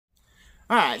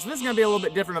Alright, so this is going to be a little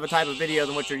bit different of a type of video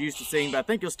than what you're used to seeing, but I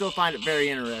think you'll still find it very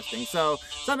interesting. So,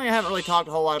 something I haven't really talked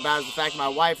a whole lot about is the fact that my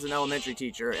wife is an elementary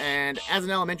teacher, and as an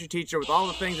elementary teacher, with all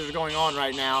the things that are going on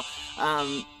right now,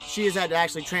 she has had to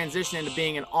actually transition into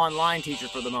being an online teacher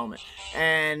for the moment.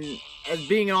 And as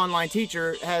being an online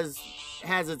teacher has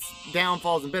its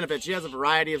downfalls and benefits. She has a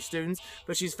variety of students,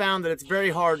 but she's found that it's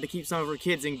very hard to keep some of her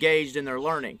kids engaged in their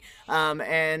learning.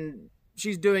 And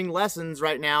she's doing lessons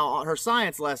right now, her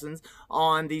science lessons,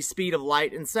 on the speed of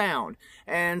light and sound.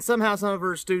 And somehow some of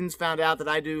her students found out that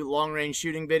I do long-range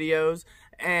shooting videos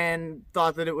and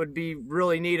thought that it would be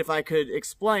really neat if I could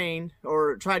explain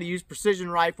or try to use precision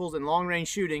rifles and long-range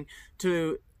shooting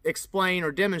to explain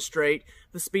or demonstrate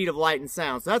the speed of light and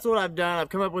sound. So that's what I've done. I've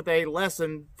come up with a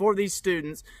lesson for these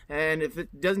students, and if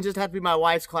it doesn't just have to be my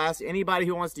wife's class, anybody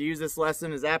who wants to use this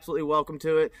lesson is absolutely welcome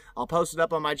to it. I'll post it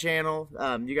up on my channel.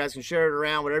 You guys can share it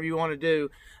around, whatever you want to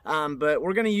do. But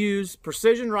we're going to use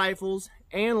precision rifles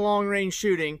and long-range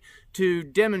shooting to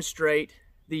demonstrate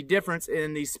the difference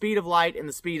in the speed of light and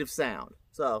the speed of sound.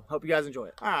 So, hope you guys enjoy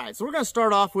it. Alright, so we're going to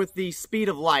start off with the speed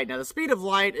of light. Now, the speed of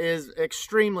light is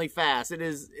extremely fast.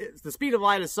 The speed of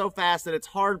light is so fast that it's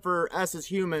hard for us as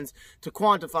humans to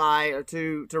quantify or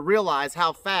to realize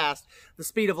how fast the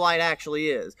speed of light actually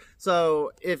is.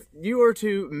 So, if you were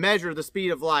to measure the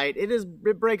speed of light,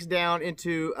 it breaks down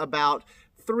into about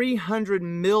 300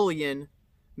 million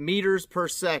meters per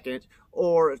second,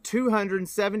 or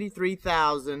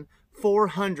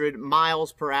 273,400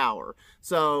 miles per hour.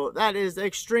 So that is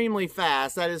extremely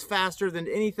fast. That is faster than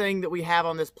anything that we have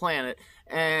on this planet,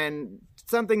 and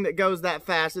something that goes that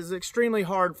fast is extremely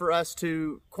hard for us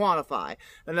to quantify.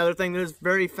 Another thing that is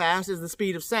very fast is the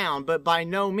speed of sound, but by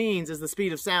no means is the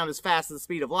speed of sound as fast as the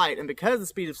speed of light. And because the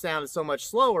speed of sound is so much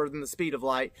slower than the speed of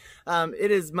light,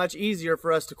 it is much easier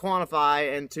for us to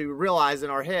quantify and to realize in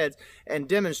our heads and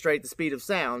demonstrate the speed of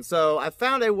sound. So I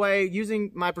found a way using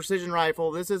my precision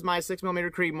rifle. This is my 6mm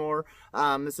Creedmoor.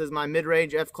 This is my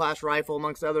mid-range F-class rifle,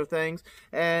 amongst other things.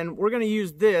 And we're going to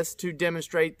use this to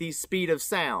demonstrate the speed of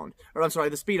sound, or I'm sorry,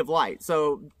 the speed of light.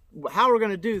 So how we're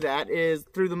going to do that is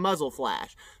through the muzzle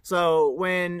flash. So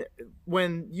when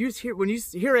you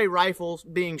hear a rifle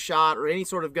being shot or any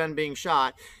sort of gun being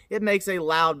shot, it makes a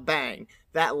loud bang.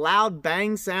 That loud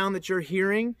bang sound that you're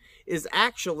hearing is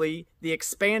actually the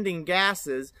expanding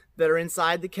gases that are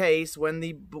inside the case when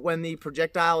the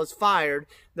projectile is fired.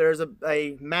 There's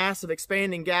a mass of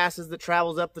expanding gases that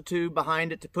travels up the tube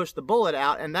behind it to push the bullet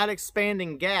out, and that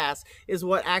expanding gas is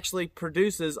what actually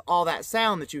produces all that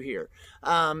sound that you hear.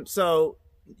 So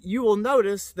you will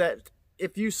notice that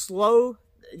if you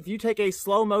take a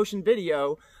slow motion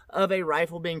video of a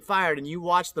rifle being fired and you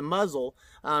watch the muzzle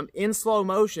in slow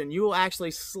motion, you will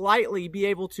actually slightly be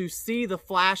able to see the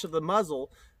flash of the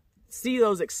muzzle, see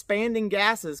those expanding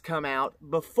gases come out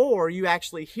before you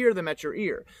actually hear them at your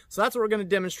ear. So that's what we're going to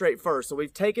demonstrate first. So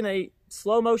we've taken a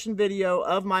slow motion video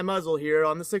of my muzzle here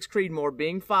on the 6 Creedmoor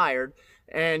being fired,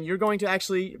 and you're going to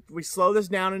actually, if we slow this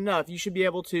down enough, you should be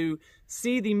able to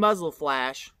see the muzzle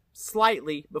flash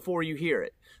slightly before you hear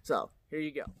it. So here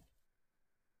you go.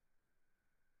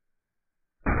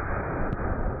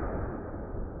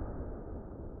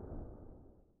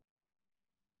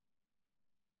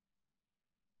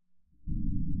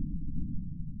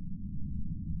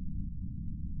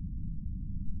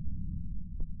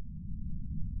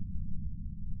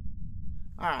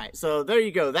 Alright, so there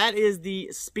you go. That is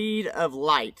the speed of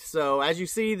light. So as you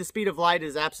see, the speed of light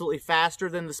is absolutely faster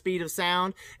than the speed of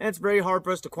sound, and it's very hard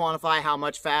for us to quantify how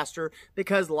much faster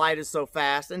because light is so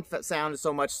fast and sound is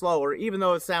so much slower, even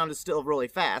though the sound is still really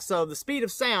fast. So the speed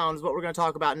of sound is what we're going to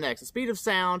talk about next. The speed of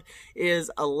sound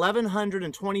is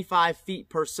 1,125 feet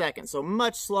per second, so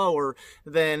much slower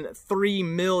than 3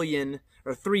 million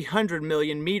or 300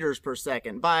 million meters per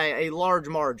second by a large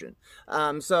margin.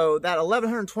 So that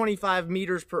 1,125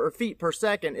 feet per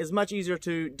second is much easier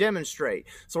to demonstrate.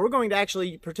 So we're going to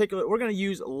actually we're going to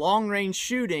use long-range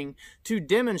shooting to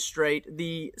demonstrate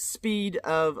the speed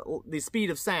of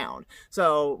sound.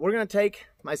 So we're going to take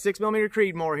my 6mm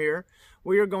Creedmoor here.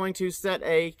 We are going to set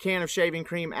a can of shaving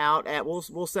cream out at,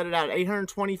 we'll set it out at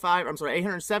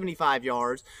 875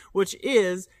 yards, which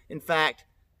is, in fact,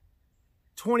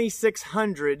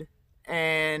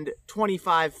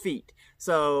 2,625 feet.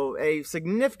 So a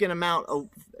significant amount of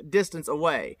distance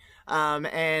away.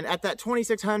 And at that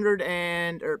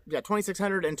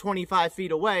 2,625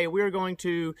 feet away, we're going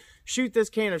to shoot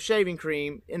this can of shaving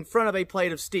cream in front of a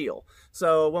plate of steel.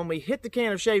 So when we hit the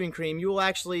can of shaving cream, you will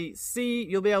actually see,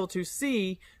 you'll be able to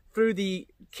see through the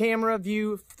camera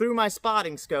view, through my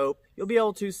spotting scope, you'll be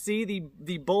able to see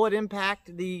the bullet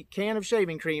impact the can of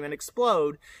shaving cream and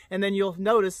explode, and then you'll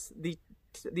notice the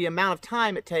the amount of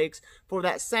time it takes for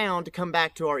that sound to come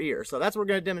back to our ear. So that's what we're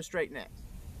going to demonstrate next.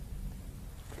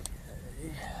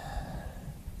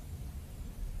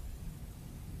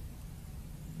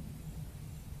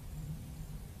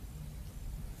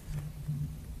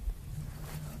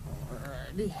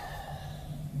 Alrighty.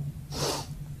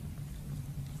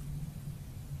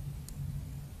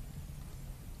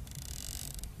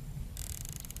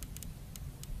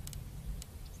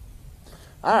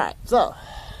 Alright, so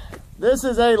this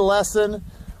is a lesson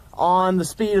on the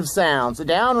speed of sound. So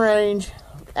downrange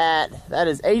that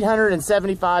is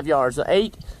 875 yards, so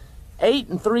 8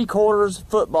 3/4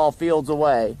 football fields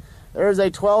away. There's a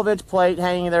 12-inch plate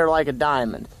hanging there like a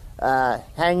diamond.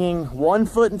 Hanging 1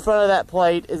 foot in front of that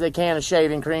plate is a can of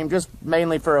shaving cream, just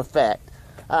mainly for effect.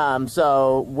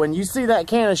 So when you see that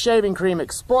can of shaving cream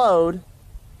explode,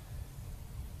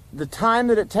 the time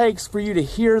that it takes for you to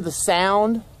hear the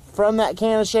sound from that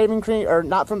can of shaving cream, or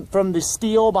not from the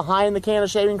steel behind the can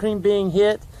of shaving cream being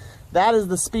hit, that is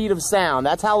the speed of sound.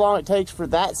 That's how long it takes for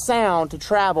that sound to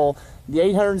travel the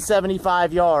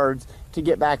 875 yards to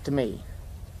get back to me.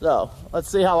 So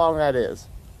let's see how long that is.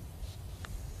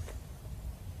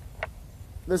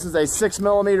 This is a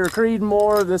 6mm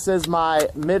Creedmoor. This is my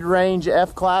mid-range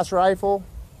F-class rifle,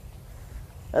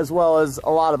 as well as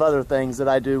a lot of other things that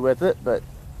I do with it, but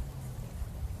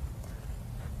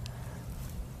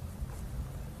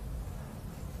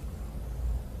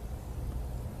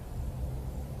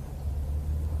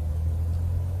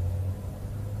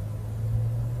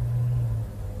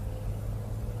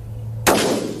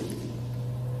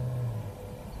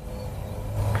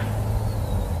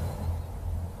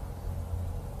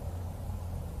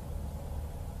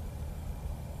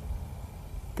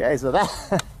okay, so that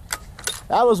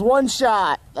was one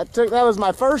shot. That was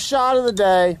my first shot of the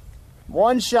day.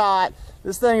 One shot.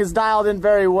 This thing is dialed in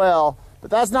very well,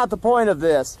 but that's not the point of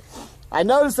this. I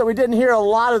noticed that we didn't hear a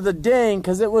lot of the ding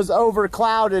because it was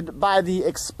overclouded by the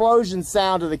explosion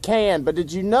sound of the can. But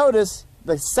did you notice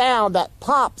the sound, that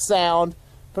pop sound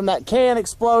from that can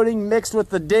exploding mixed with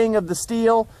the ding of the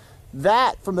steel?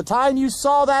 That, from the time you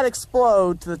saw that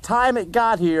explode to the time it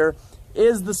got here,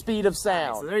 is the speed of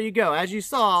sound. So there you go. As you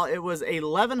saw, it was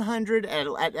 1100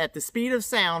 at the speed of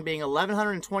sound being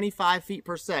 1125 feet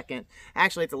per second.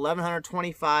 Actually, it's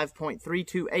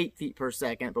 1125.328 feet per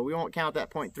second, but we won't count that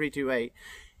 0.328.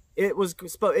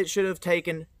 It should have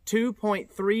taken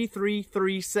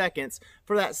 2.333 seconds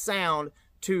for that sound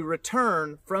to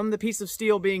return from the piece of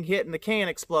steel being hit and the can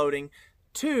exploding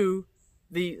to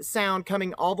the sound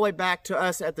coming all the way back to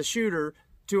us at the shooter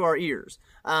to our ears,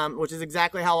 which is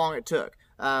exactly how long it took.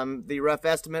 The rough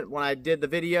estimate when I did the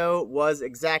video was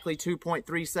exactly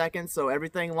 2.3 seconds, so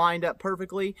everything lined up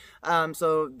perfectly.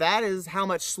 So that is how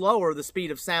much slower the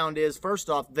speed of sound is, first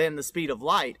off, than the speed of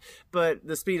light. But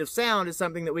the speed of sound is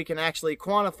something that we can actually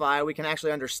quantify, we can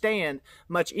actually understand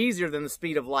much easier than the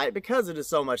speed of light because it is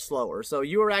so much slower. So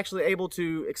you are actually able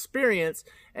to experience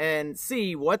and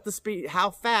see what the speed, how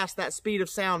fast that speed of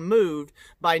sound moved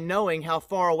by knowing how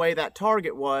far away that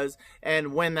target was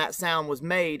and when that sound was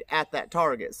made at that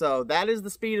target. So that is the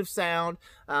speed of sound,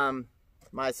 my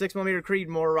 6mm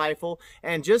Creedmoor rifle.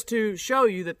 And just to show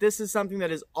you that this is something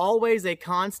that is always a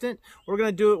constant, we're going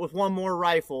to do it with one more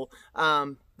rifle.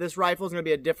 This rifle is going to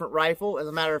be a different rifle. As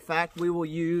a matter of fact, we will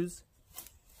use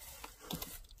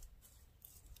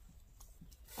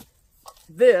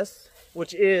this,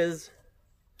 which is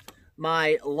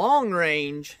my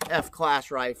long-range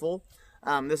F-class rifle.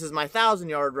 This is my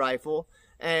 1,000-yard rifle,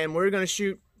 and we're going to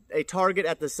shoot a target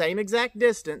at the same exact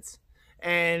distance.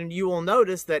 And you will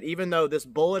notice that even though this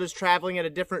bullet is traveling at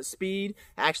a different speed,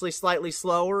 actually slightly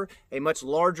slower, a much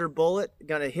larger bullet,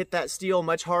 going to hit that steel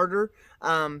much harder,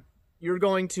 you're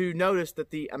going to notice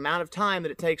that the amount of time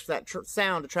that it takes for that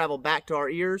sound to travel back to our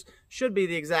ears should be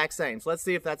the exact same. So let's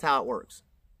see if that's how it works.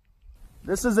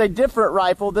 This is a different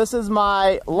rifle. This is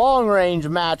my long-range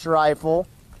match rifle.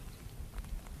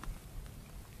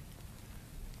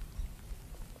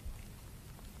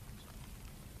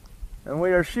 And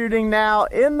we are shooting now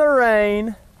in the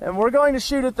rain, and we're going to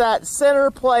shoot at that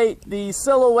center plate, the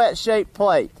silhouette shaped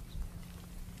plate.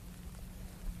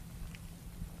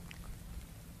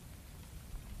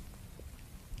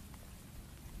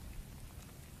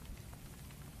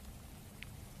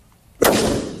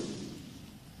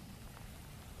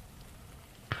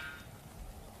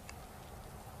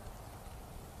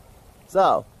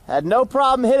 So, had no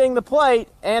problem hitting the plate,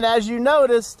 and as you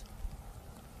noticed,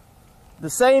 the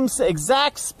same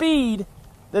exact speed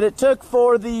that it took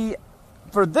for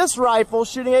this rifle,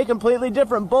 shooting a completely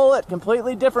different bullet,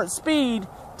 completely different speed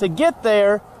to get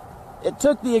there, it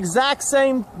took the exact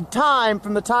same time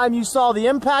from the time you saw the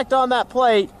impact on that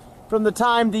plate from the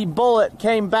time the bullet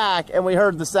came back and we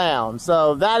heard the sound.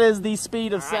 So that is the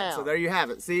speed of sound. So there you have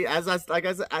it. See, like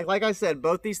I said,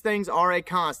 both these things are a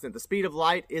constant. The speed of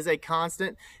light is a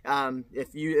constant.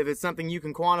 If it's something you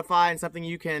can quantify and something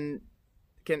you can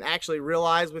actually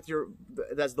realize with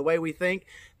that's the way we think,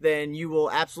 then you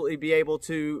will absolutely be able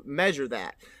to measure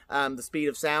that. The speed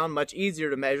of sound, much easier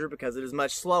to measure because it is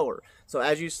much slower. So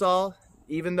as you saw,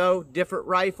 even though different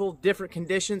rifle, different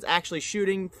conditions, actually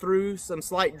shooting through some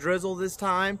slight drizzle this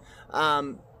time,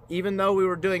 even though we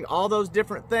were doing all those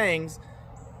different things,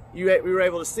 we were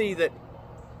able to see that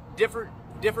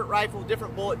different rifle,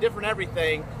 different bullet, different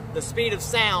everything, the speed of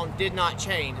sound did not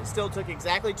change. It still took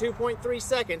exactly 2.3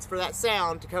 seconds for that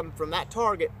sound to come from that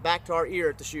target back to our ear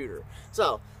at the shooter.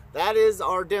 So that is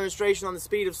our demonstration on the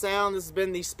speed of sound. This has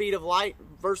been the speed of light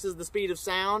versus the speed of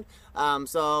sound.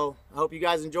 So I hope you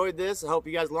guys enjoyed this. I hope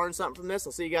you guys learned something from this.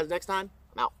 I'll see you guys next time.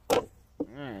 I'm out.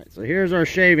 Alright, so here's our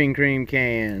shaving cream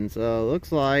can. So it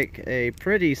looks like a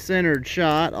pretty centered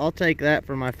shot. I'll take that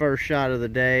for my first shot of the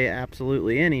day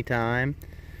absolutely anytime.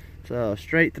 So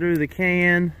straight through the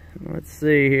can. Let's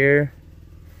see here.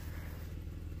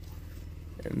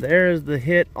 And there's the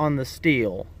hit on the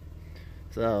steel.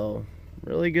 So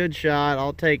really good shot.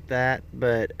 I'll take that.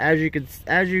 But as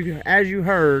you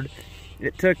heard,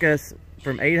 it took us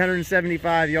from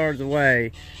 875 yards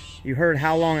away. You heard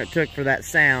how long it took for that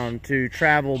sound to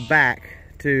travel back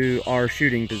to our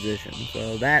shooting position.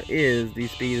 So that is the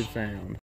speed of sound.